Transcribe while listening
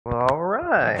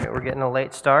right, we're getting a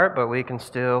late start, but we can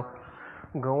still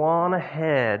go on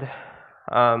ahead.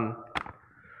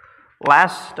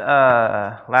 Last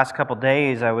couple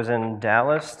days, I was in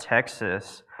Dallas,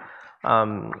 Texas.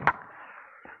 I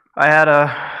had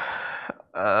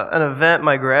an event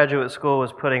my graduate school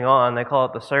was putting on. They call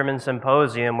it the Sermon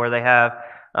Symposium, where they have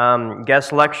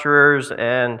guest lecturers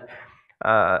and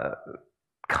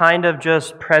kind of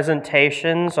just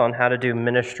presentations on how to do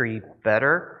ministry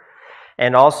better.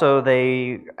 And also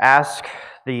they ask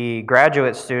the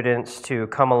graduate students to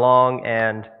come along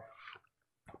and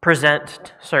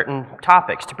present certain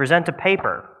topics, to present a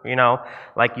paper,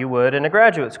 like you would in a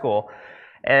graduate school.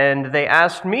 And they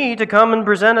asked me to come and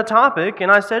present a topic,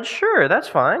 and I said, sure, that's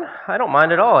fine. I don't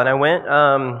mind at all. And I went,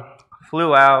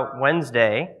 flew out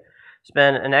Wednesday,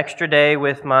 spent an extra day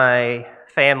with my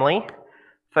family.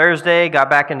 Thursday,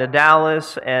 got back into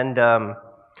Dallas, and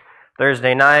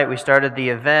Thursday night, we started the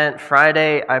event.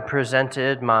 Friday, I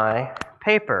presented my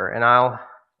paper, and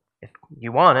if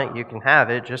you want it, you can have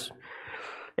it.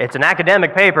 It's an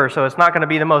academic paper, so it's not going to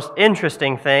be the most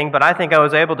interesting thing, but I think I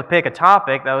was able to pick a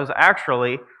topic that was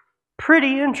actually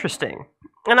pretty interesting.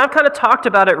 And I've kind of talked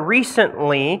about it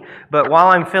recently, but while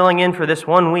I'm filling in for this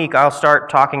 1 week, I'll start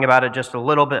talking about it just a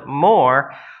little bit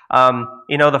more.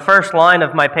 The first line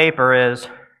of my paper is,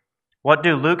 what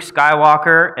do Luke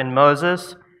Skywalker and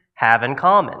Moses have in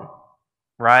common,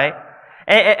 right?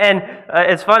 And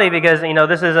it's funny because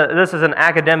this is an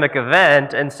academic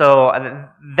event, and so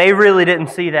they really didn't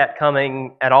see that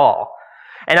coming at all.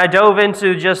 And I dove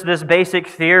into just this basic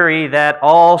theory that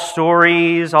all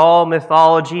stories, all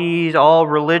mythologies, all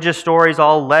religious stories,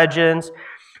 all legends,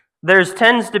 there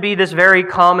tends to be this very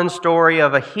common story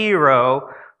of a hero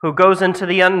who goes into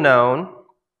the unknown,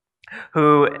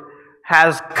 who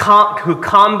combats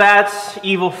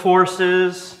evil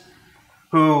forces,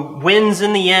 who wins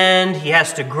in the end. He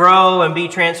has to grow and be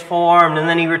transformed, and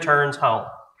then he returns home.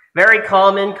 Very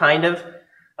common kind of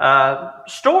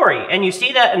story. And you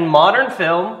see that in modern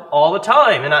film all the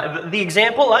time. And the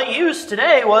example I used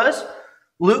today was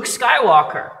Luke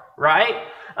Skywalker, right?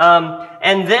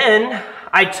 And then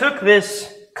I took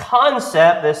this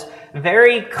concept, this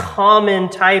very common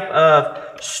type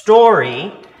of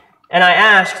story, and I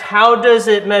asked, how does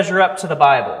it measure up to the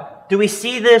Bible? Do we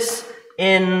see this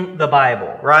in the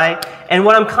Bible, right? And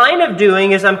what I'm kind of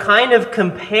doing is I'm kind of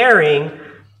comparing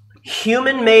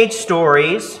human-made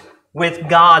stories with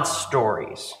God's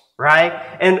stories, right?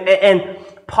 And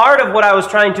part of what I was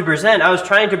trying to present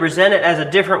it as a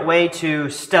different way to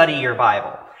study your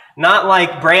Bible. Not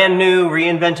like brand new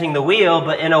reinventing the wheel,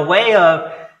 but in a way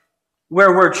of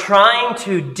where we're trying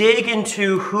to dig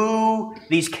into who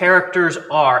these characters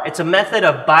are. It's a method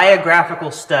of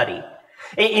biographical study.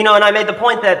 And I made the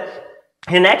point that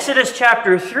in Exodus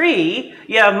chapter 3,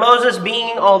 you have Moses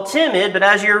being all timid, but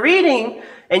as you're reading,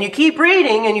 and you keep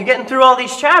reading, and you're getting through all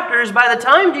these chapters, by the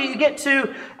time you get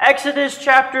to Exodus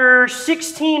chapter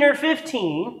 16 or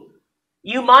 15,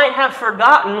 you might have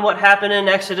forgotten what happened in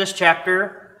Exodus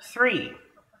chapter 3.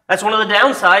 That's one of the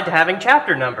downside to having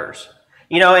chapter numbers.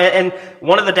 And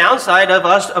one of the downside of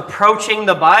us approaching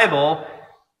the Bible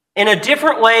in a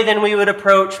different way than we would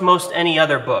approach most any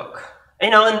other book.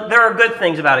 And there are good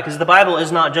things about it, because the Bible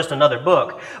is not just another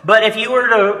book. But if you were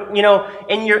to,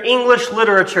 in your English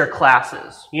literature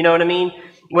classes, you know what I mean?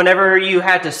 Whenever you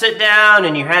had to sit down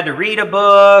and you had to read a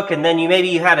book, and then maybe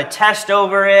you had a test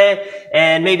over it,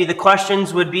 and maybe the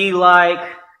questions would be like,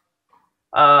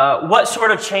 what sort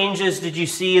of changes did you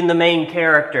see in the main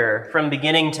character from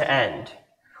beginning to end?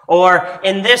 Or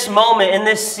in this moment, in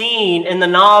this scene, in the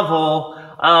novel,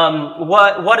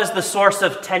 what is the source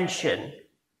of tension?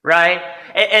 Right?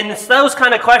 And it's those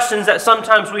kind of questions that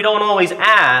sometimes we don't always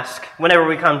ask whenever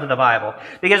we come to the Bible.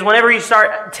 Because whenever you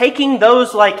start taking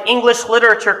those like English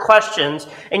literature questions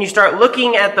and you start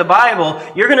looking at the Bible,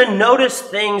 you're going to notice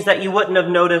things that you wouldn't have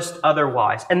noticed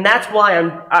otherwise. And that's why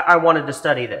I wanted to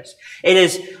study this. It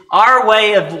is our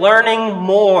way of learning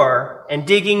more and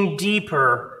digging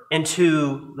deeper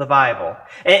into the Bible.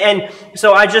 And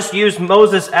so I just used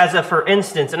Moses as a for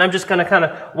instance, and I'm just going to kind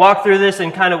of walk through this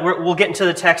and we'll get into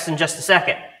the text in just a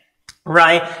second,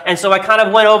 right? And so I kind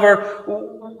of went over,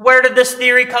 where did this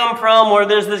theory come from? Or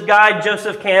there's this guy,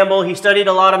 Joseph Campbell, he studied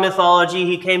a lot of mythology,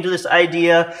 he came to this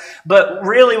idea, but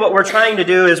really what we're trying to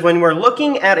do is when we're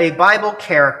looking at a Bible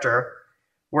character,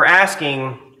 we're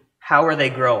asking, how are they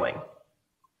growing,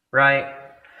 right?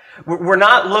 We're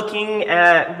not looking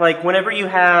at, like, whenever you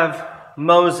have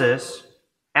Moses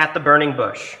at the burning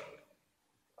bush,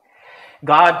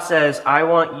 God says, I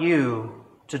want you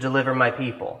to deliver my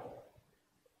people.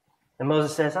 And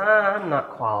Moses says, I'm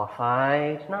not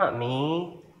qualified, not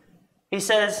me. He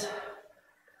says,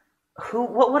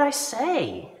 what would I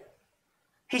say?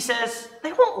 He says,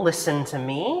 they won't listen to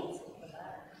me.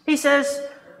 He says,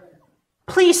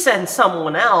 please send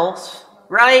someone else,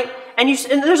 right? And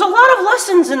there's a lot of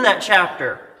lessons in that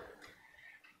chapter.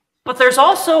 But there's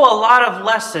also a lot of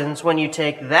lessons when you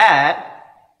take that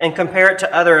and compare it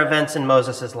to other events in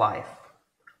Moses' life,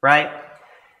 right?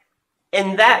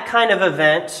 In that kind of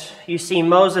event, you see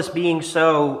Moses being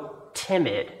so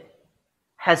timid,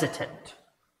 hesitant.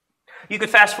 You could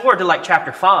fast forward to like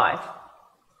chapter 5.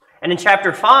 And in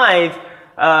chapter 5,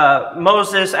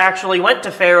 Moses actually went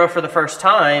to Pharaoh for the first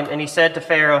time, and he said to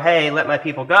Pharaoh, hey, let my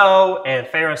people go. And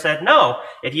Pharaoh said, no,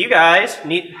 if you guys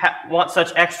want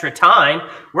such extra time,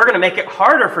 we're going to make it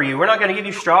harder for you. We're not going to give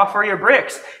you straw for your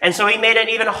bricks. And so he made it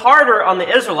even harder on the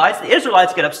Israelites. The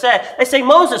Israelites get upset. They say,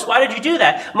 Moses, why did you do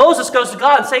that? Moses goes to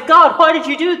God and says, God, why did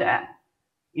you do that?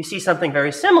 You see something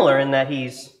very similar in that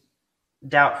he's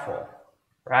doubtful,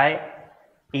 right?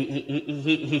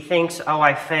 He thinks, oh,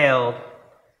 I failed.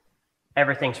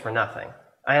 Everything's for nothing.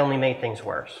 I only made things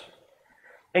worse.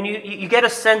 And you get a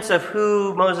sense of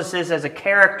who Moses is as a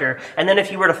character. And then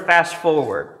if you were to fast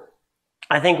forward,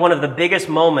 I think one of the biggest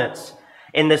moments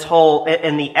in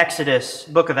the Exodus,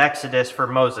 book of Exodus for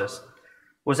Moses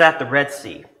was at the Red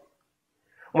Sea.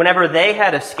 Whenever they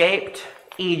had escaped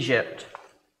Egypt,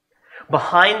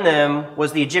 behind them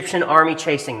was the Egyptian army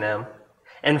chasing them.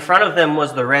 In front of them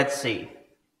was the Red Sea,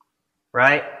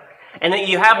 right? And then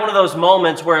you have one of those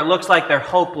moments where it looks like they're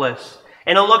hopeless.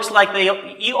 And it looks like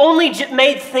you only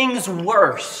made things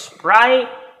worse, right?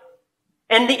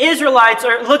 And the Israelites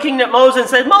are looking at Moses and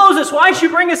said, Moses, why did you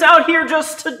bring us out here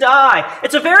just to die?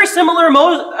 It's a very similar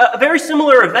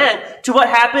event to what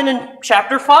happened in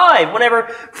chapter 5.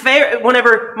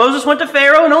 Whenever Moses went to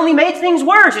Pharaoh and only made things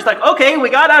worse. He's like, okay, we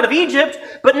got out of Egypt,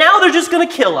 but now they're just going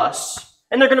to kill us.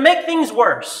 And they're going to make things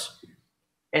worse.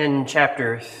 In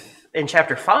chapter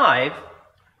 5,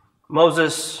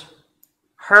 Moses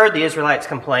heard the Israelites'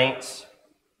 complaints,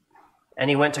 and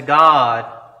he went to God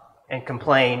and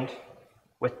complained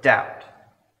with doubt.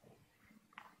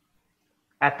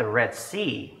 At the Red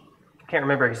Sea, I can't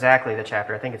remember exactly the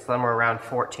chapter, I think it's somewhere around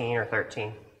 14 or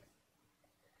 13.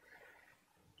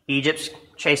 Egypt's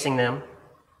chasing them.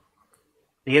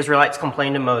 The Israelites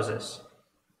complained to Moses.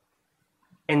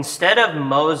 Instead of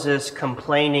Moses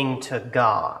complaining to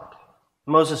God,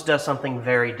 Moses does something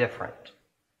very different.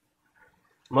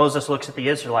 Moses looks at the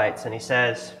Israelites and he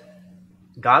says,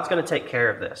 God's going to take care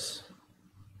of this.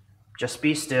 Just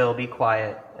be still, be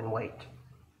quiet, and wait.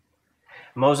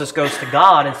 Moses goes to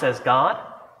God and says, God,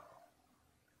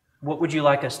 what would you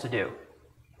like us to do?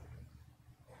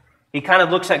 He kind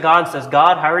of looks at God and says,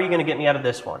 God, how are you going to get me out of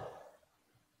this one?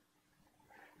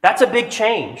 That's a big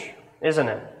change, isn't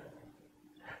it?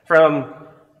 From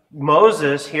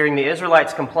Moses hearing the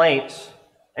Israelites' complaints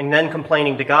and then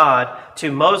complaining to God,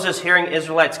 to Moses hearing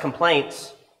Israelites'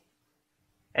 complaints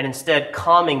and instead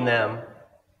calming them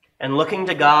and looking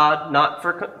to God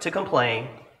not to complain,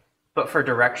 but for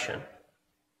direction.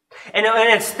 And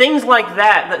it's things like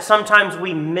that sometimes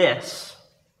we miss.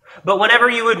 But whenever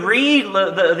you would read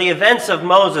the events of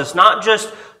Moses, not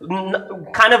just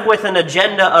kind of with an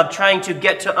agenda of trying to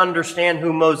get to understand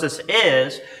who Moses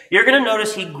is, you're going to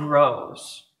notice he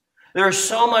grows. There is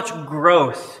so much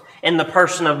growth in the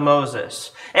person of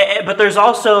Moses. But there's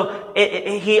also,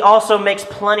 he also makes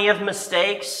plenty of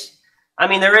mistakes. I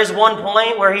mean, there is one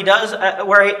point where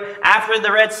after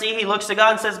the Red Sea, he looks to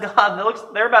God and says,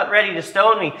 God, they're about ready to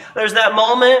stone me. There's that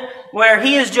moment where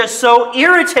he is just so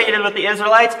irritated with the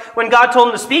Israelites when God told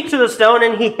him to speak to the stone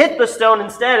and he hit the stone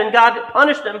instead and God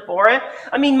punished him for it.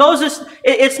 I mean, Moses,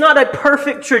 it's not a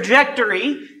perfect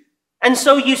trajectory. And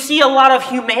so you see a lot of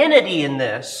humanity in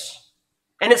this.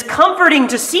 And it's comforting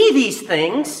to see these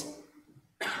things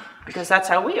because that's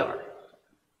how we are.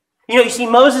 You see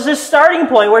Moses' starting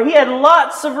point where he had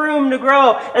lots of room to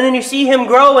grow, and then you see him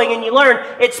growing and you learn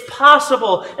it's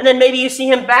possible. And then maybe you see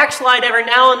him backslide every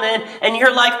now and then, and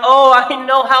you're like, oh, I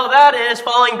know how that is,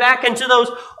 falling back into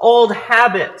those old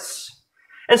habits.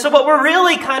 And so what we're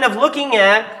really kind of looking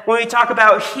at when we talk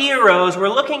about heroes, we're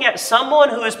looking at someone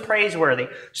who is praiseworthy,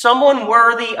 someone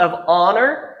worthy of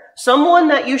honor, someone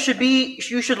that you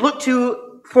should look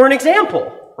to for an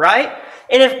example, right?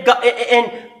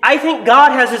 And I think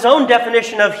God has his own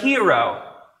definition of hero,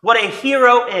 what a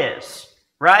hero is,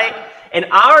 right? And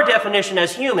our definition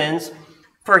as humans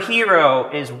for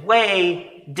hero is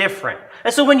way different.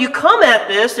 And so when you come at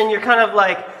this and you're kind of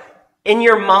like, in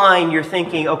your mind, you're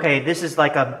thinking, okay, this is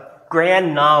like a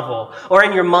grand novel. Or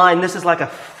in your mind, this is like a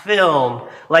film,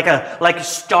 like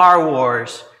Star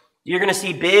Wars. You're going to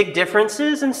see big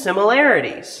differences and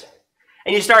similarities.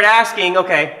 And you start asking,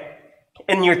 okay,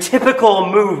 In your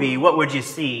typical movie, what would you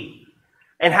see?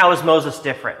 And how is Moses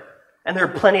different? And there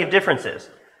are plenty of differences.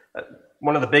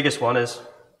 One of the biggest one is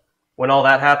when all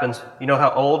that happens, you know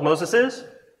how old Moses is?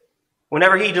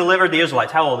 Whenever he delivered the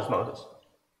Israelites, how old is Moses?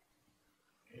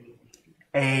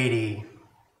 80.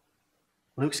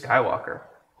 Luke Skywalker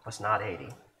was not 80,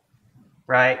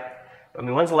 right? I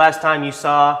mean, when's the last time you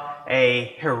saw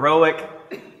a heroic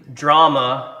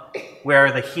drama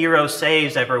where the hero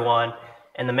saves everyone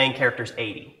and the main character's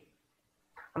 80?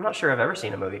 I'm not sure I've ever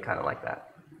seen a movie kind of like that,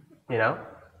 you know?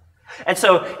 And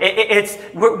so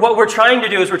what we're trying to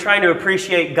do is we're trying to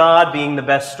appreciate God being the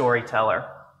best storyteller.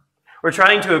 We're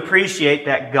trying to appreciate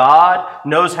that God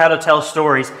knows how to tell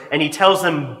stories, and he tells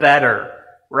them better,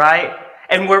 right?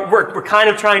 And we're kind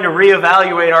of trying to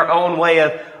reevaluate our own way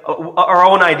of, our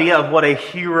own idea of what a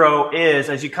hero is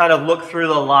as you kind of look through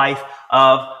the life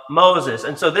of Moses.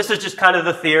 And so this is just kind of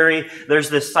the theory. There's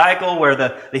this cycle where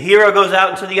the hero goes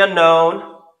out into the unknown.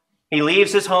 He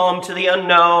leaves his home to the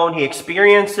unknown. He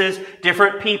experiences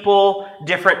different people,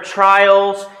 different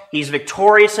trials. He's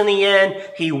victorious in the end.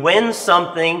 He wins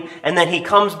something, and then he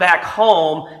comes back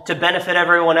home to benefit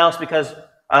everyone else because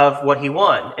of what he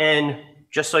won. And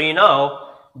just so you know,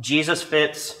 Jesus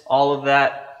fits all of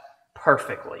that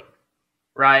perfectly,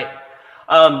 right?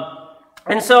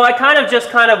 And so I kind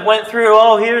of went through,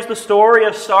 oh, here's the story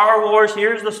of Star Wars,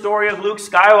 here's the story of Luke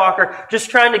Skywalker, just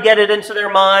trying to get it into their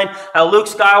mind, how Luke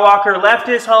Skywalker left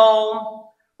his home,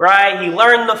 right? He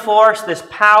learned the Force, this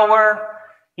power.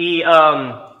 He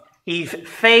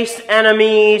faced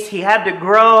enemies. He had to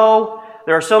grow.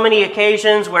 There are so many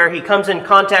occasions where he comes in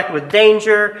contact with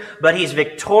danger, but he's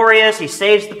victorious. He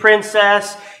saves the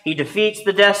princess. He defeats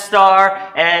the Death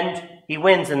Star, and he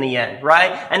wins in the end,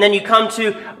 right? And then you come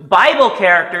to Bible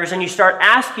characters and you start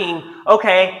asking,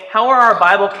 okay, how are our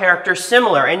Bible characters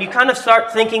similar? And you kind of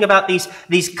start thinking about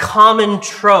these common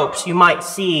tropes you might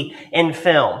see in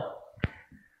film.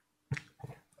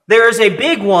 There is a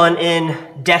big one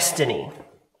in destiny,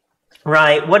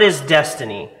 right? What is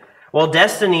destiny? Well,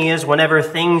 destiny is whenever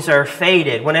things are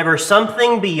fated, whenever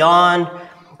something beyond,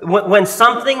 when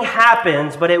something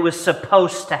happens, but it was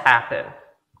supposed to happen,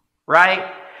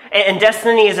 right? And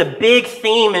destiny is a big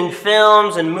theme in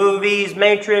films and movies,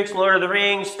 Matrix, Lord of the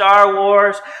Rings, Star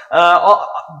Wars, a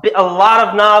lot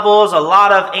of novels, a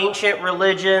lot of ancient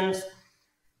religions.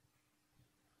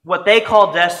 What they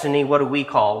call destiny, what do we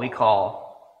call? We call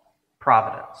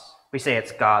providence. We say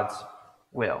it's God's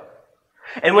will.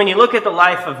 And when you look at the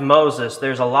life of Moses,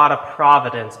 there's a lot of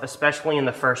providence, especially in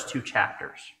the first 2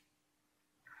 chapters.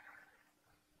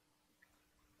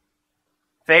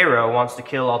 Pharaoh wants to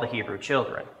kill all the Hebrew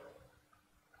children.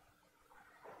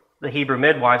 The Hebrew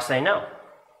midwives say no.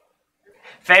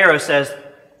 Pharaoh says,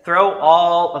 throw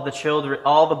all of the children,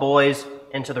 all the boys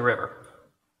into the river.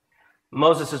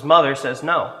 Moses' mother says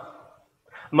no.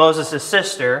 Moses'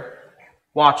 sister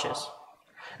watches.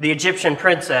 The Egyptian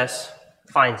princess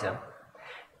finds him.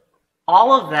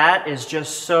 All of that is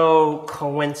just so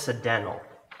coincidental.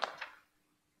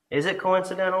 Is it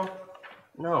coincidental?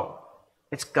 No.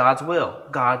 It's God's will,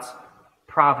 God's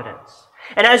providence.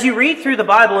 And as you read through the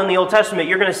Bible in the Old Testament,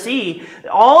 you're going to see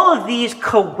all of these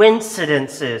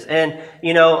coincidences. And,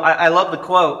 you know, I love the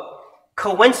quote,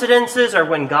 coincidences are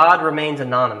when God remains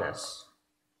anonymous.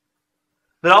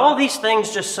 That all of these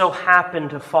things just so happen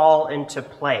to fall into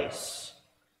place.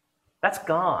 That's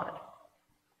God.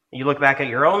 You look back at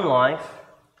your own life,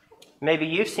 maybe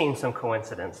you've seen some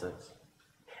coincidences.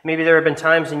 Maybe there have been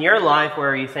times in your life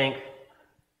where you think,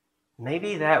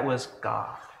 maybe that was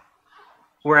God.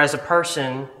 Whereas a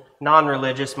person,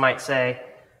 non-religious, might say,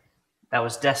 that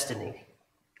was destiny.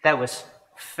 That was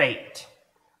fate.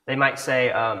 They might say,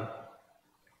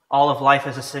 all of life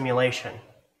is a simulation.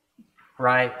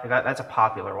 Right? That's a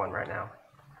popular one right now.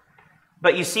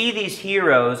 But you see these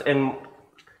heroes, and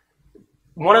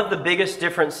one of the biggest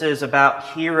differences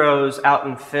about heroes out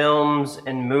in films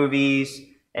and movies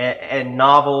and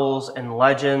novels and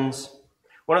legends,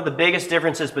 one of the biggest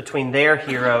differences between their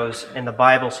heroes and the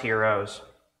Bible's heroes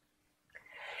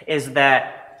is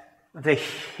that the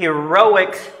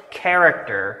heroic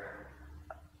character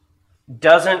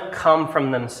doesn't come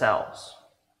from themselves,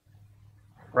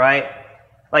 right?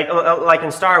 Like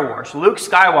in Star Wars, Luke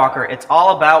Skywalker, it's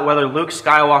all about whether Luke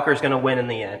Skywalker is going to win in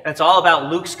the end. It's all about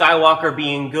Luke Skywalker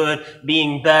being good,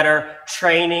 being better,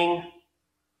 training.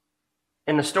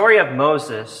 In the story of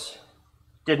Moses,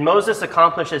 did Moses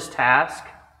accomplish his task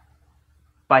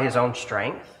by his own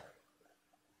strength?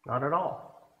 Not at all.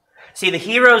 See, the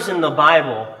heroes in the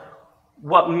Bible,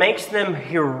 what makes them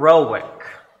heroic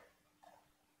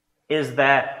is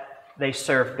that they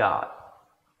serve God.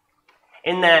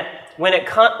 in that when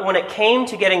it came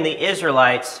to getting the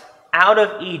Israelites out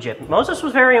of Egypt, Moses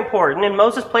was very important, and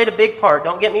Moses played a big part,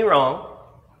 don't get me wrong,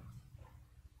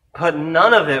 but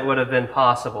none of it would have been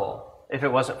possible if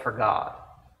it wasn't for God.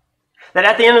 That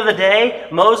at the end of the day,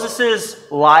 Moses'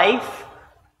 life,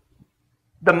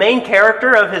 the main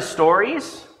character of his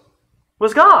stories,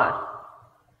 was God.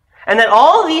 And that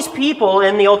all these people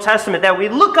in the Old Testament that we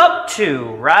look up to,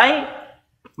 right?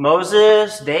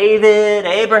 Moses, David,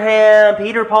 Abraham,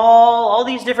 Peter, Paul, all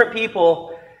these different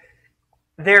people,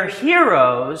 they're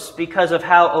heroes because of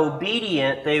how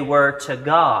obedient they were to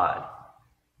God.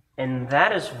 And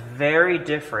that is very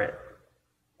different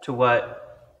to what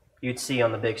you'd see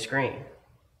on the big screen.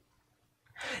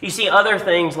 You see other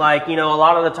things like, a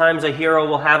lot of the times a hero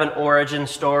will have an origin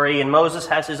story, and Moses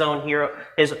has his own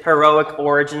his heroic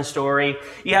origin story.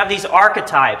 You have these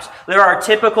archetypes. There are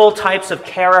typical types of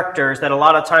characters that a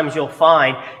lot of times you'll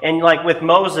find. And like with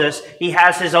Moses, he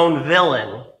has his own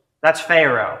villain. That's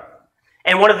Pharaoh.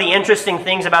 And one of the interesting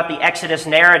things about the Exodus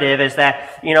narrative is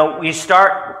that, you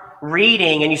start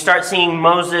reading and you start seeing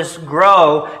Moses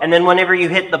grow, and then whenever you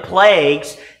hit the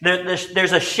plagues,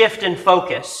 there's a shift in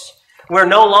focus. Where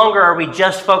no longer are we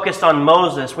just focused on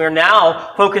Moses. We're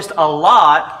now focused a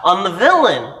lot on the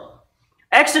villain.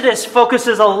 Exodus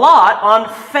focuses a lot on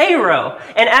Pharaoh.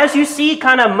 And as you see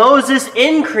kind of Moses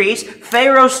increase,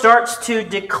 Pharaoh starts to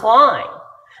decline.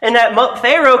 And that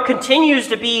Pharaoh continues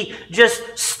to be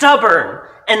just stubborn.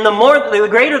 And the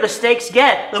greater the stakes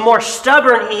get, the more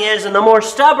stubborn he is, and the more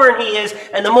stubborn he is,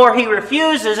 and the more he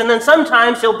refuses. And then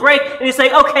sometimes he'll break and he'll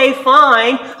say, okay,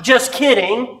 fine, just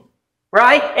kidding.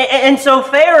 Right? And so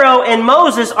Pharaoh and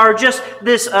Moses are just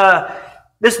this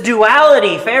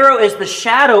duality. Pharaoh is the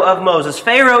shadow of Moses.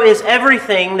 Pharaoh is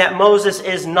everything that Moses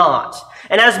is not.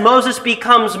 And as Moses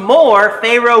becomes more,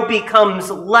 Pharaoh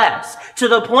becomes less. To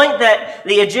the point that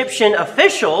the Egyptian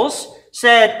officials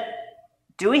said,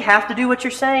 do we have to do what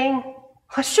you're saying?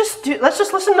 Let's just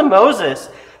listen to Moses.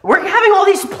 We're having all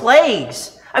these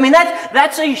plagues. I mean,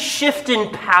 that's a shift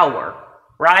in power.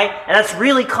 Right? And that's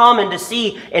really common to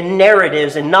see in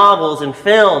narratives and novels and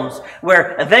films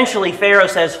where eventually Pharaoh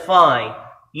says, fine,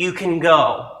 you can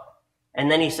go. And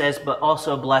then he says, but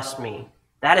also bless me.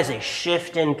 That is a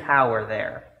shift in power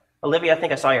there. Olivia, I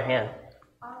think I saw your hand.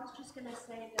 I was just going to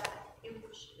say that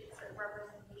it's a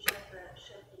representation of the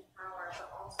shift in power, but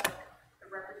also a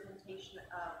representation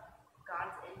of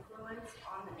God's influence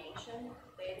on the nation.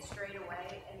 They had strayed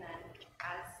away, and then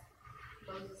as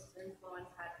Moses' influence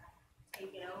had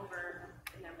taken over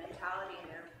in their mentality and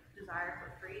their desire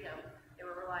for freedom, they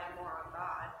were relying more on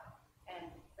God, and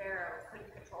Pharaoh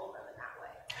couldn't control them in that way.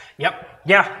 Yep.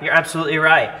 Yeah, you're absolutely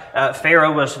right.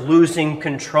 Pharaoh was losing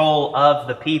control of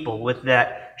the people with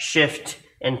that shift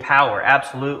in power.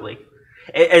 Absolutely.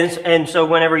 And so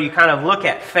whenever you kind of look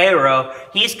at Pharaoh,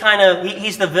 he's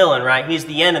the villain, right? He's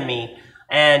the enemy.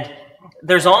 And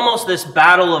there's almost this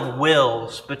battle of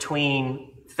wills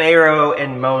between Pharaoh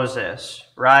and Moses,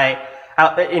 right?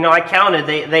 I counted,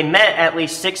 they met at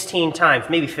least 16 times,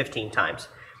 maybe 15 times,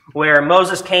 where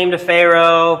Moses came to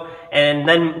Pharaoh, and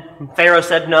then Pharaoh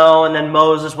said no, and then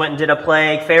Moses went and did a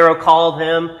plague. Pharaoh called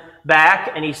him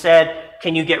back, and he said,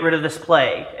 can you get rid of this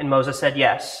plague? And Moses said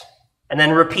yes. And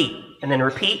then repeat, and then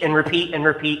repeat, and repeat, and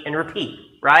repeat, and repeat,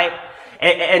 right?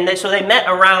 So they met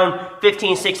around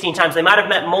 15, 16 times. They might have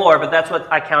met more, but that's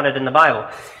what I counted in the Bible.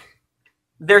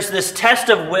 There's this test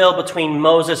of will between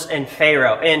Moses and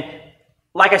Pharaoh, and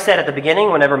like I said at the beginning,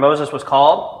 whenever Moses was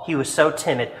called, he was so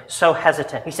timid, so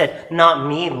hesitant. He said, not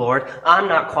me, Lord. I'm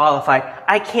not qualified.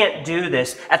 I can't do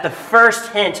this. At the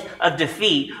first hint of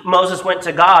defeat, Moses went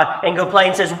to God and complained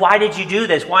and says, why did you do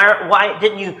this? Why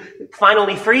didn't you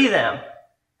finally free them?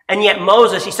 And yet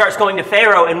Moses, he starts going to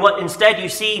Pharaoh, and what instead you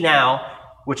see now,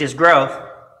 which is growth,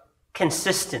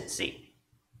 consistency,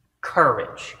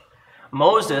 courage.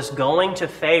 Moses going to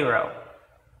Pharaoh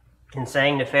and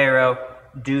saying to Pharaoh,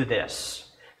 do this.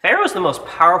 Pharaoh is the most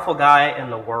powerful guy in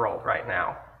the world right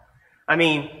now. I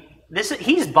mean,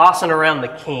 he's bossing around the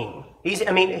king. He's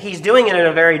doing it in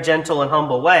a very gentle and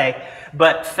humble way,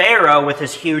 but Pharaoh, with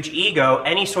his huge ego,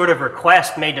 any sort of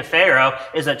request made to Pharaoh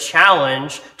is a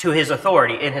challenge to his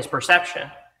authority in his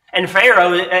perception. And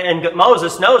Pharaoh and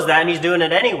Moses knows that, and he's doing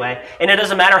it anyway. And it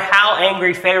doesn't matter how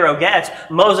angry Pharaoh gets,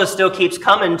 Moses still keeps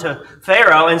coming to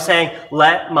Pharaoh and saying,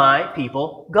 let my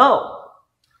people go.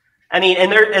 And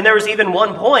there was even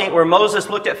one point where Moses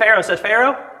looked at Pharaoh and said,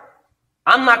 Pharaoh,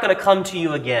 I'm not going to come to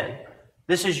you again.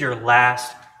 This is your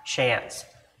last chance.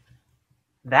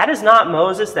 That is not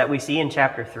Moses that we see in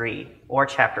chapter 3 or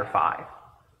chapter 5,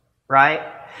 right?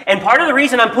 And part of the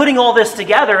reason I'm putting all this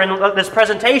together in this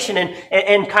presentation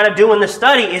and kind of doing this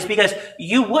study is because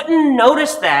you wouldn't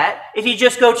notice that if you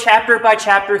just go chapter by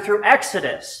chapter through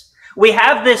Exodus. We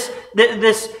have this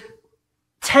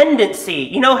tendency.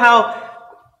 You know how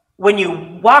when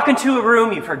you walk into a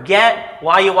room, you forget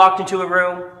why you walked into a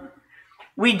room?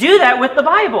 We do that with the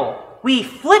Bible. We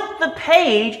flip the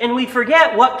page and we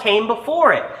forget what came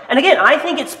before it. And again, I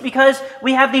think it's because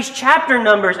we have these chapter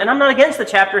numbers, and I'm not against the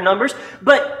chapter numbers,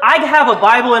 but I have a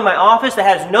Bible in my office that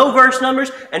has no verse numbers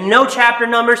and no chapter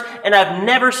numbers, and I've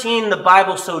never seen the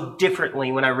Bible so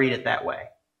differently when I read it that way.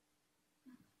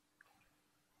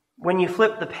 When you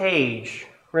flip the page,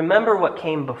 remember what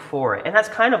came before it. And that's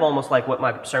kind of almost like what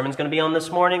my sermon's going to be on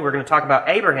this morning. We're going to talk about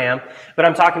Abraham, but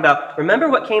I'm talking about remember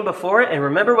what came before it and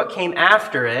remember what came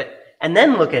after it, and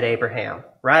then look at Abraham,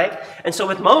 right? And so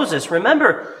with Moses,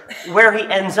 remember where he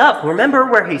ends up. Remember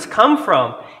where he's come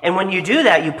from. And when you do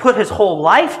that, you put his whole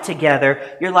life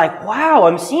together. You're like, wow,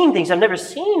 I'm seeing things I've never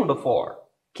seen before.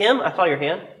 Kim, I saw your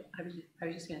hand. I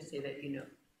was just going to say that,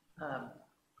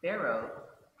 Pharaoh,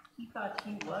 he thought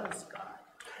he was God.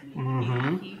 I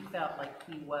mean, he felt like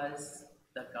he was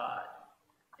the God.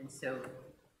 And so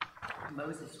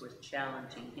Moses was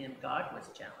challenging him. God was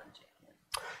challenging him.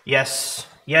 Yes,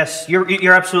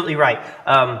 you're absolutely right.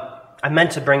 I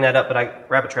meant to bring that up, but I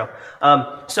rabbit trail.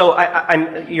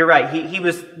 You're right.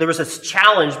 There was this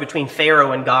challenge between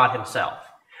Pharaoh and God himself,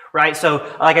 right?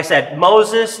 So, like I said,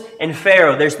 Moses and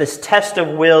Pharaoh, there's this test of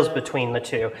wills between the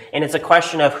two, and it's a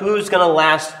question of who's going to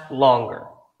last longer,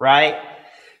 right?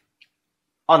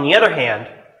 On the other hand,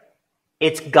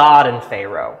 it's God and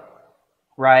Pharaoh,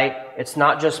 right? It's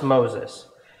not just Moses.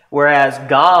 Whereas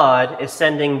God is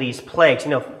sending these plagues.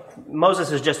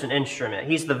 Moses is just an instrument.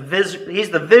 He's the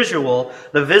visible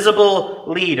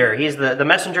leader. He's the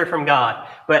messenger from God.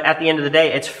 But at the end of the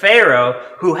day, it's Pharaoh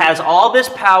who has all this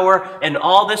power and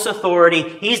all this authority.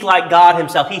 He's like God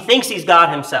himself. He thinks he's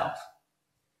God himself.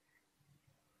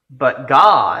 But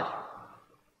God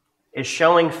is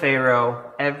showing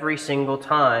Pharaoh every single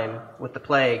time with the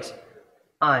plagues,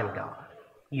 I'm God.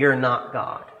 You're not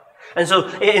God. And so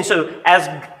as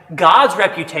God's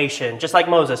reputation, just like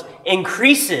Moses,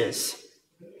 increases,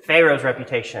 Pharaoh's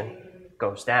reputation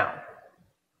goes down,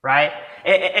 right?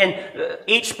 And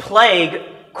each plague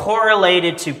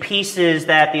correlated to pieces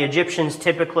that the Egyptians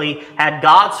typically had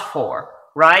gods for,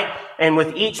 right? And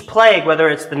with each plague, whether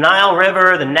it's the Nile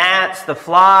River, the gnats, the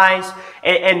flies,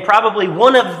 and probably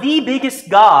one of the biggest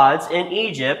gods in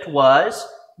Egypt was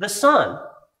the sun.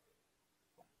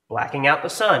 Blacking out the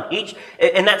sun.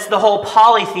 And that's the whole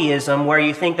polytheism where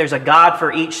you think there's a God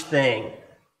for each thing.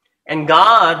 And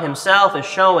God himself is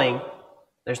showing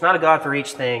there's not a God for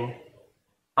each thing.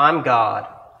 I'm God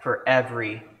for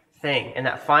everything. And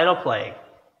that final plague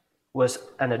was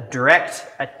a direct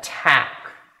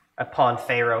attack upon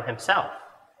Pharaoh himself.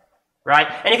 Right?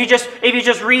 And if you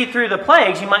just read through the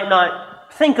plagues, you might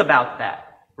not think about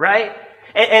that. Right?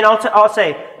 And I'll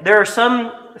say there are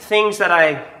some things that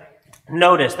I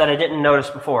noticed that I didn't notice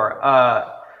before.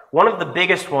 One of the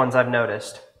biggest ones I've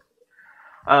noticed,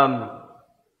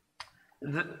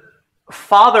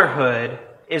 fatherhood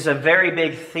is a very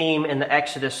big theme in the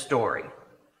Exodus story.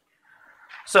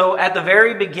 So at the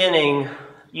very beginning,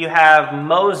 you have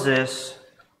Moses,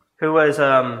 who was,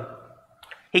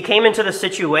 he came into the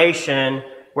situation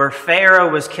where Pharaoh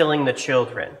was killing the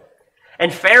children.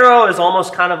 And Pharaoh is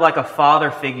almost kind of like a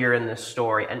father figure in this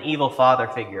story, an evil father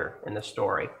figure in this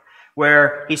story,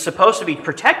 where he's supposed to be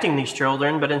protecting these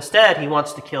children, but instead he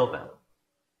wants to kill them.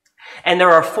 And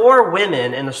there are 4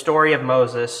 women in the story of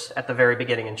Moses at the very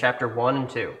beginning in chapter 1 and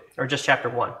 2, or just chapter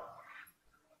 1.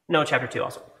 No, chapter 2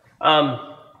 also.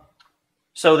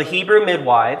 So the Hebrew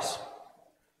midwives,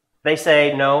 they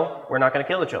say, no, we're not going to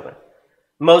kill the children.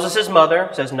 Moses' mother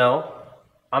says, no,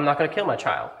 I'm not going to kill my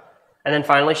child. And then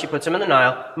finally she puts him in the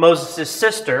Nile. Moses'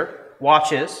 sister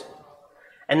watches,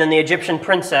 and then the Egyptian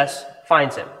princess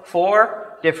finds him.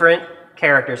 4 different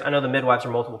characters. I know the midwives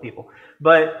are multiple people,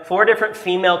 but 4 different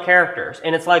female characters.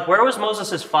 And it's like, where was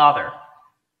Moses' father?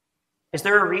 Is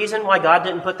there a reason why God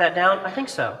didn't put that down? I think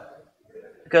so.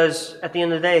 Because at the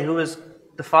end of the day, who was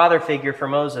the father figure for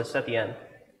Moses at the end?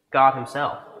 God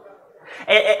himself.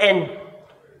 And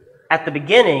at the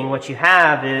beginning, what you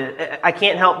have is, I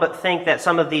can't help but think that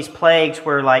some of these plagues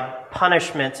were like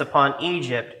punishments upon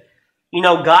Egypt.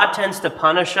 God tends to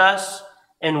punish us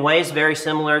in ways very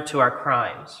similar to our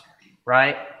crimes,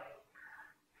 right?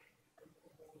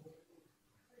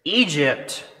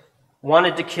 Egypt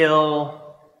wanted to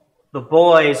kill the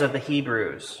boys of the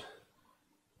Hebrews.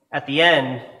 At the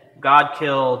end, God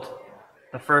killed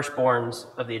the firstborns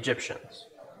of the Egyptians.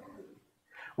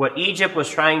 What Egypt was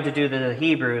trying to do to the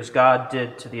Hebrews, God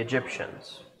did to the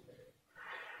Egyptians.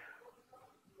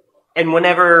 And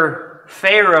whenever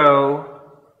Pharaoh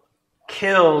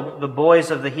killed the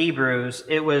boys of the Hebrews,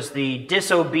 it was the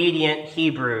disobedient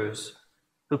Hebrews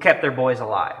who kept their boys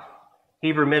alive.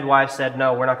 Hebrew midwives said,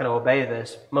 no, we're not going to obey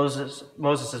this.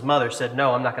 Moses' mother said,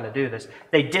 no, I'm not going to do this.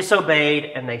 They disobeyed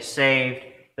and they saved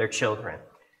their children.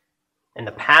 In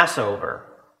the Passover,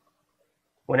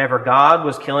 whenever God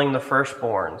was killing the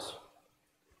firstborns,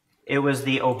 it was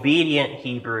the obedient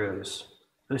Hebrews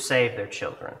who saved their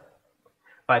children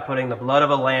by putting the blood of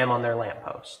a lamb on their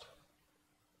lamppost.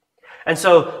 And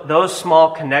so those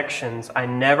small connections I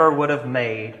never would have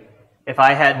made if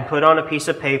I hadn't put on a piece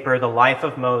of paper the life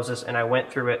of Moses and I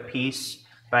went through it piece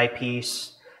by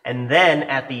piece, and then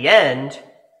at the end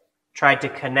tried to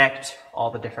connect all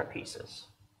the different pieces.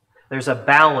 There's a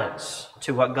balance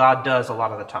to what God does a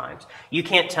lot of the times. You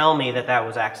can't tell me that that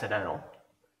was accidental.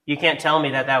 You can't tell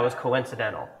me that that was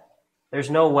coincidental. There's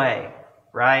no way,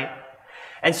 right?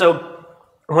 And so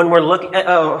when we're looking at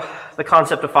the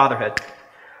concept of fatherhood,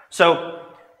 so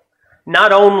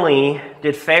not only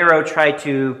did Pharaoh try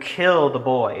to kill the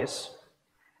boys,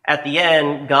 at the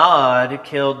end, God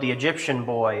killed the Egyptian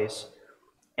boys.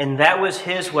 And that was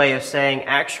his way of saying,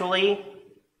 actually,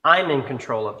 I'm in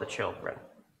control of the children.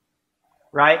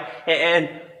 Right?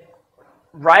 And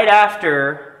right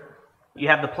after you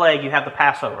have the plague, you have the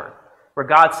Passover, where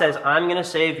God says, I'm going to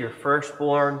save your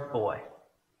firstborn boy.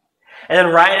 And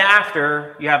then right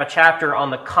after, you have a chapter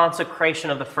on the consecration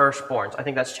of the firstborns. I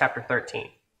think that's chapter 13.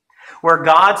 Where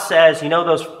God says, you know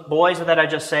those boys that I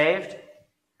just saved?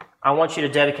 I want you to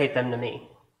dedicate them to me.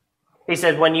 He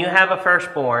said, when you have a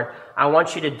firstborn, I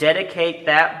want you to dedicate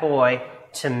that boy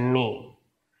to me.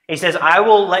 He says, I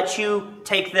will let you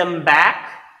take them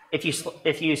back if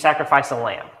you sacrifice a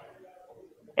lamb.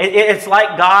 It's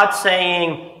like God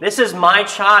saying, this is my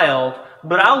child,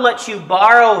 but I'll let you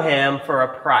borrow him for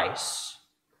a price.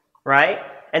 Right?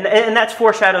 And that's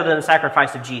foreshadowed in the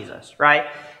sacrifice of Jesus, right?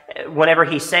 Whenever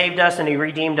he saved us and he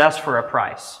redeemed us for a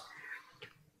price.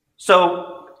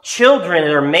 So children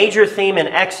are a major theme in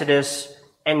Exodus,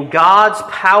 and God's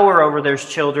power over those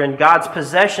children, God's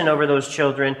possession over those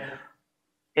children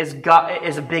is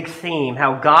a big theme.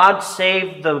 How God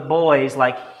saved the boys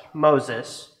like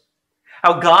Moses.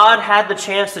 How God had the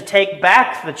chance to take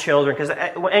back the children, because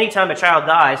anytime a child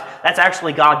dies, that's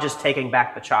actually God just taking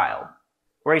back the child.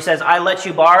 Where he says, I let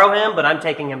you borrow him, but I'm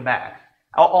taking him back.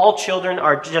 All children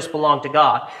just belong to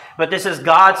God. But this is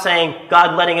God saying,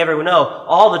 God letting everyone know,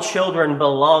 all the children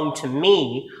belong to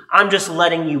me. I'm just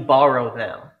letting you borrow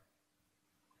them.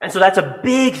 And so that's a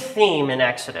big theme in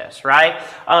Exodus, right?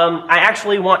 I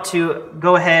actually want to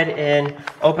go ahead and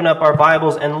open up our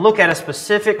Bibles and look at a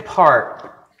specific part.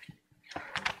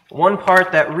 One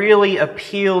part that really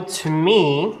appealed to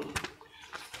me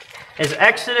is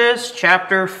Exodus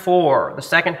chapter 4, the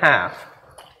second half.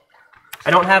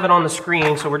 I don't have it on the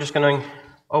screen, so we're just going to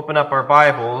open up our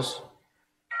Bibles.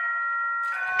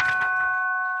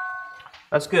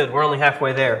 That's good. We're only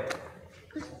halfway there.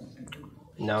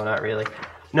 No, not really.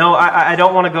 No, I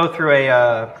don't want to go through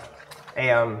a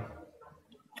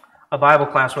Bible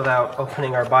class without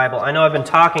opening our Bible. I know I've been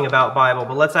talking about Bible,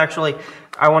 but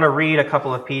I want to read a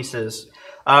couple of pieces.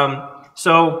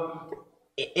 So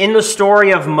in the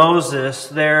story of Moses,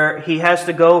 he has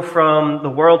to go from the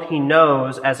world he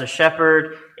knows as a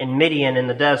shepherd in Midian in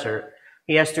the desert.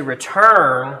 He has to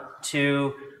return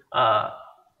to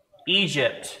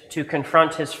Egypt to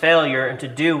confront his failure and to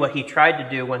do what he tried to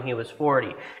do when he was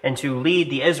 40, and to lead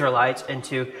the Israelites and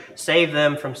to save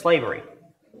them from slavery.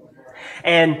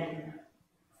 And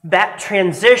that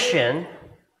transition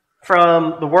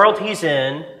from the world he's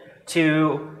in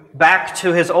to back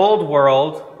to his old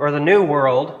world, or the new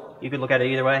world, you could look at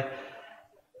it either way,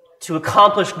 to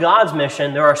accomplish God's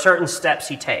mission, there are certain steps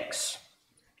he takes.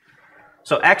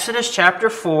 So Exodus chapter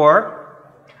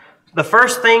 4, the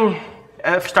first thing,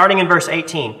 starting in verse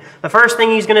 18, the first thing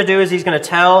he's going to do is he's going to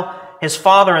tell his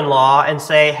father-in-law and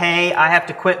say, hey, I have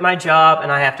to quit my job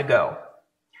and I have to go.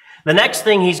 The next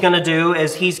thing he's going to do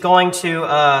is he's going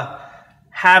to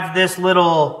have this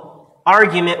little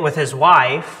argument with his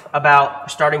wife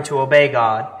about starting to obey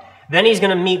God. Then he's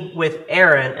going to meet with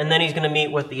Aaron, and then he's going to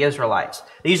meet with the Israelites.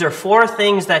 These are 4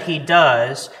 things that he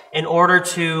does in order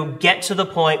to get to the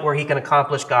point where he can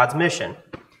accomplish God's mission.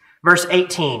 Verse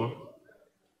 18.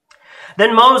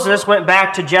 Then Moses went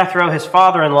back to Jethro, his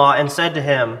father-in-law, and said to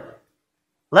him,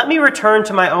 let me return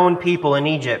to my own people in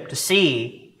Egypt to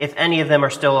see if any of them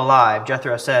are still alive.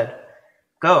 Jethro said,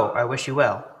 go, I wish you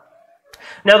well.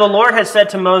 Now the Lord had said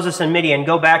to Moses and Midian,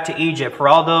 "Go back to Egypt, for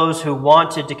all those who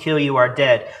wanted to kill you are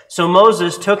dead." So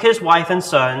Moses took his wife and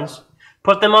sons,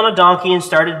 put them on a donkey, and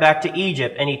started back to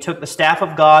Egypt, and he took the staff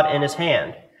of God in his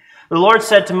hand. The Lord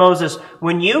said to Moses,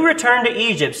 "When you return to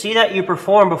Egypt, see that you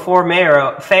perform before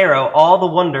Pharaoh all the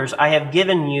wonders I have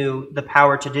given you the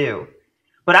power to do.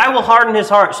 But I will harden his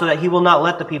heart so that he will not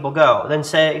let the people go. Then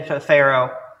say to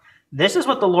Pharaoh, 'This is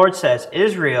what the Lord says,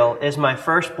 Israel is my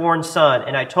firstborn son,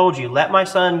 and I told you, let my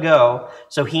son go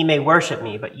so he may worship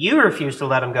me. But you refuse to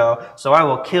let him go, so I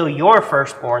will kill your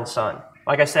firstborn son.'"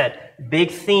 Like I said,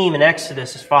 big theme in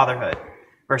Exodus is fatherhood.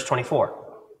 Verse 24.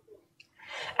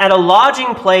 At a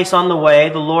lodging place on the way,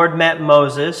 the Lord met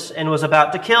Moses and was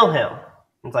about to kill him.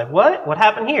 It's like, what? What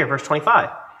happened here? Verse 25.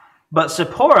 But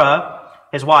Zipporah,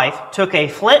 his wife, took a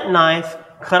flint knife,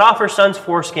 cut off her son's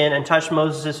foreskin, and touched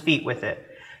Moses' feet with it.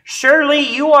 "Surely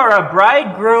you are a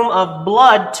bridegroom of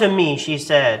blood to me," she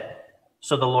said.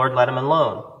 So the Lord let him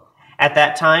alone. At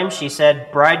that time, she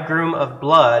said, "bridegroom of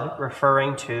blood,"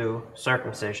 referring to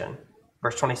circumcision.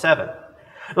 Verse 27.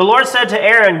 The Lord said to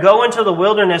Aaron, "Go into the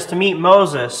wilderness to meet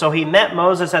Moses." So he met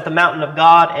Moses at the mountain of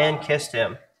God and kissed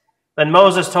him. Then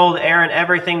Moses told Aaron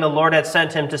everything the Lord had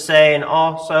sent him to say, and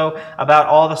also about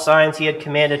all the signs he had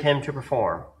commanded him to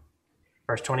perform.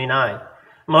 Verse 29.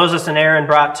 Moses and Aaron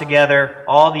brought together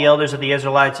all the elders of the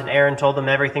Israelites, and Aaron told them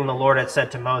everything the Lord had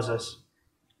said to Moses.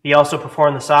 He also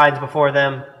performed the signs before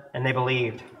them, and they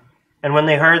believed. And when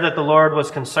they heard that the Lord was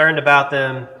concerned about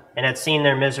them and had seen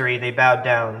their misery, they bowed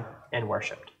down and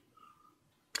worshipped.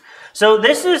 So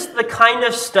this is the kind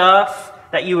of stuff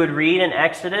that you would read in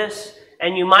Exodus,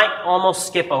 and you might almost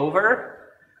skip over.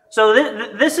 So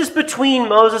this is between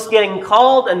Moses getting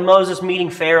called and Moses meeting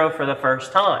Pharaoh for the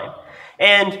first time.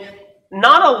 And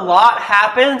not a lot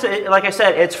happens. Like I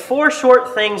said, it's 4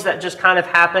 short things that just kind of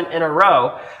happen in a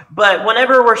row. But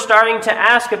whenever we're starting to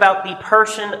ask about the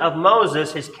person of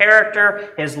Moses, his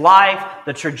character, his life,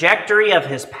 the trajectory of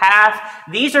his path,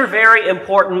 these are very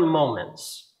important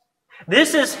moments.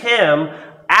 This is him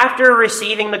after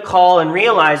receiving the call and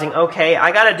realizing, okay,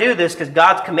 I got to do this because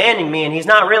God's commanding me and he's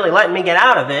not really letting me get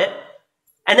out of it.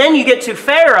 And then you get to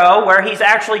Pharaoh where he's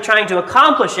actually trying to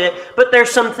accomplish it, but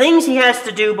there's some things he has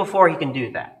to do before he can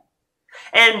do that.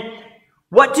 And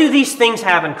what do these things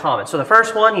have in common? So the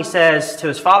first one, he says to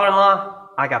his father-in-law,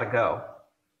 "I got to go."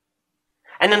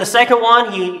 And then the second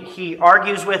one, he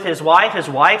argues with his wife. His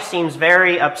wife seems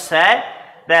very upset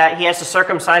that he has to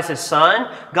circumcise his son.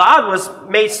 God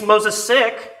made Moses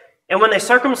sick, and when they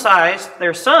circumcised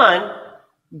their son,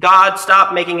 God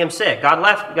stopped making him sick.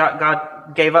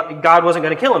 God gave up. God wasn't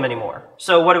going to kill him anymore.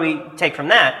 So what do we take from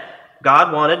that?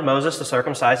 God wanted Moses to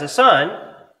circumcise his son.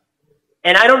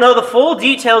 And I don't know the full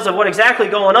details of what exactly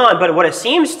going on, but what it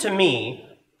seems to me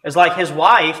is like his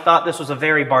wife thought this was a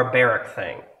very barbaric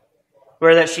thing,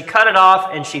 where that she cut it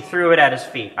off and she threw it at his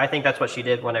feet. I think that's what she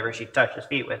did whenever she touched his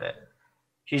feet with it.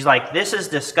 She's like, "This is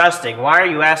disgusting. Why are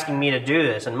you asking me to do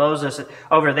this?" And Moses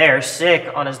over there,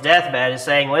 sick on his deathbed, is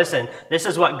saying, "Listen, this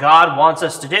is what God wants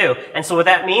us to do." And so what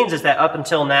that means is that up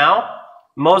until now,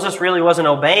 Moses really wasn't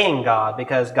obeying God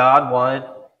because God wanted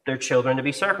their children to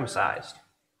be circumcised.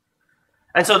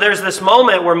 And so there's this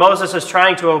moment where Moses is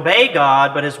trying to obey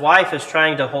God, but his wife is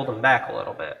trying to hold him back a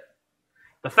little bit.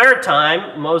 The third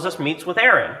time, Moses meets with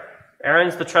Aaron.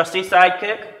 Aaron's the trusty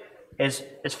sidekick, his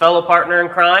fellow partner in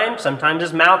crime, sometimes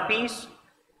his mouthpiece.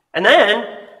 And then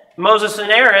Moses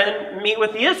and Aaron meet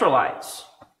with the Israelites.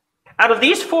 Out of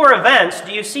these 4 events,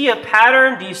 do you see a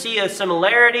pattern? Do you see a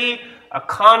similarity, a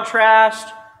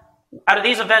contrast? Out of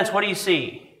these events, what do you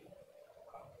see?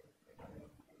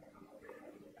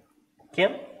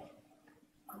 Kim?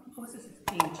 Moses is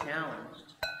being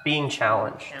challenged. Being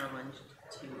challenged. Challenged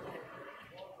to,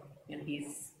 and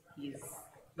he's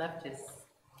left his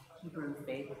Hebrew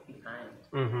faith behind,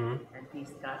 and he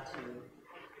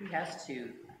has to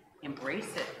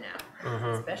embrace it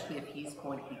now, especially if he's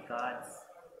going to be God's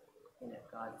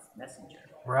messenger.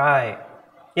 Right.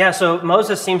 Yeah, so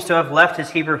Moses seems to have left his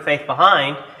Hebrew faith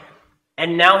behind,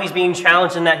 and now he's being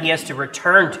challenged in that he has to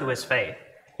return to his faith.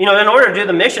 You know, in order to do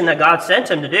the mission that God sent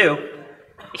him to do,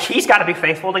 he's got to be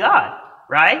faithful to God,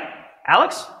 right?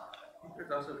 Alex?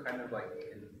 There's also kind of like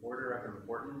an order of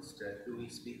importance to who he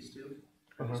speaks to.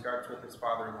 He starts with his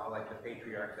father-in-law, like the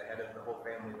patriarch, the head of the whole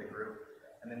family of the group,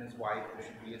 and then his wife, who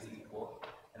should be his equal,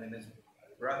 and then his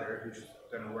brother, who's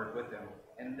going to work with him,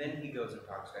 and then he goes and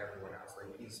talks to everyone else.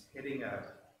 Like he's hitting a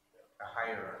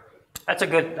hierarchy. That's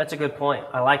a good point.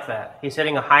 I like that. He's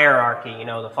hitting a hierarchy. You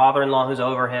know, the father-in-law who's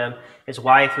over him, his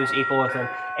wife who's equal with him,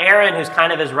 Aaron who's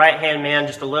kind of his right-hand man,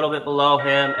 just a little bit below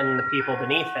him, and then the people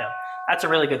beneath him. That's a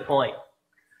really good point.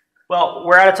 Well,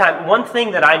 we're out of time. One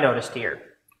thing that I noticed here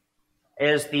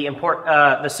is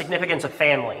the significance of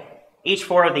family. Each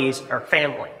four of these are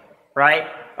family,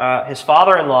 right? His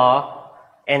father-in-law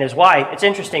and his wife. It's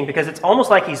interesting because it's almost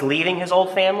like he's leaving his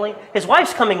old family. His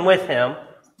wife's coming with him,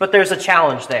 but there's a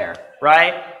challenge there,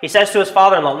 right? He says to his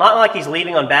father-in-law, not like he's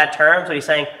leaving on bad terms, but he's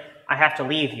saying, I have to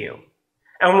leave you.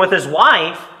 And with his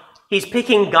wife, he's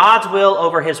picking God's will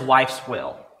over his wife's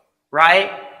will, right?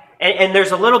 And there's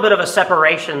a little bit of a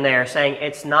separation there, saying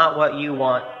it's not what you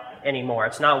want anymore.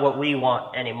 It's not what we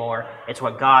want anymore. It's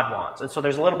what God wants. And so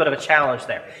there's a little bit of a challenge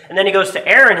there. And then he goes to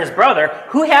Aaron, his brother,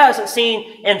 who he hasn't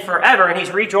seen in forever, and he's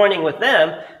rejoining with them.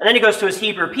 And then he goes to his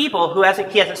Hebrew people, who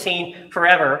he hasn't seen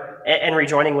forever, and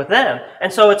rejoining with them.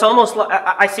 And so it's almost like,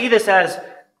 I see this as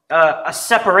a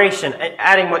separation,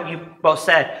 adding what you both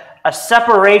said, a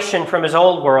separation from his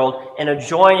old world and a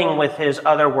joining with his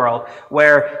other world,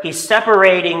 where he's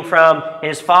separating from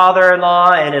his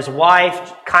father-in-law and his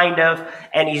wife, kind of,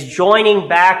 and he's joining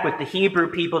back with the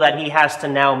Hebrew people that he has to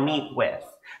now meet with.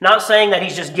 Not saying that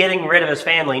he's just getting rid of his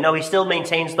family. No, he still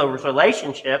maintains those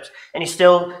relationships, and he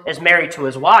still is married to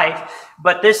his wife,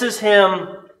 but this is him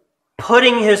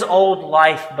putting his old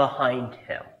life behind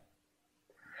him.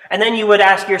 And then you would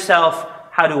ask yourself,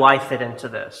 how do I fit into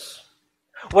this?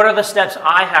 What are the steps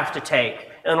I have to take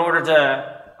in order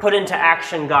to put into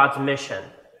action God's mission,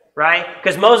 right?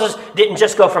 Because Moses didn't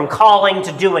just go from calling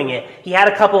to doing it. He had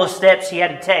a couple of steps he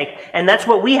had to take, and that's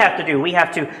what we have to do. We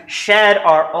have to shed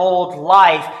our old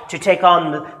life to take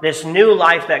on this new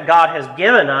life that God has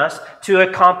given us to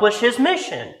accomplish his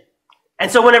mission. And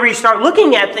so whenever you start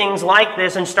looking at things like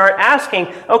this and start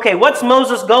asking, okay, what's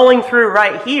Moses going through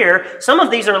right here? Some of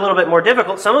these are a little bit more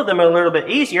difficult. Some of them are a little bit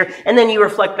easier. And then you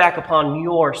reflect back upon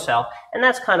yourself. And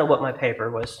that's kind of what my paper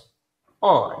was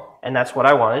on. And that's what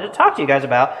I wanted to talk to you guys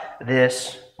about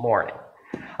this morning.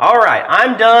 All right,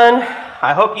 I'm done.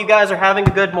 I hope you guys are having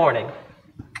a good morning.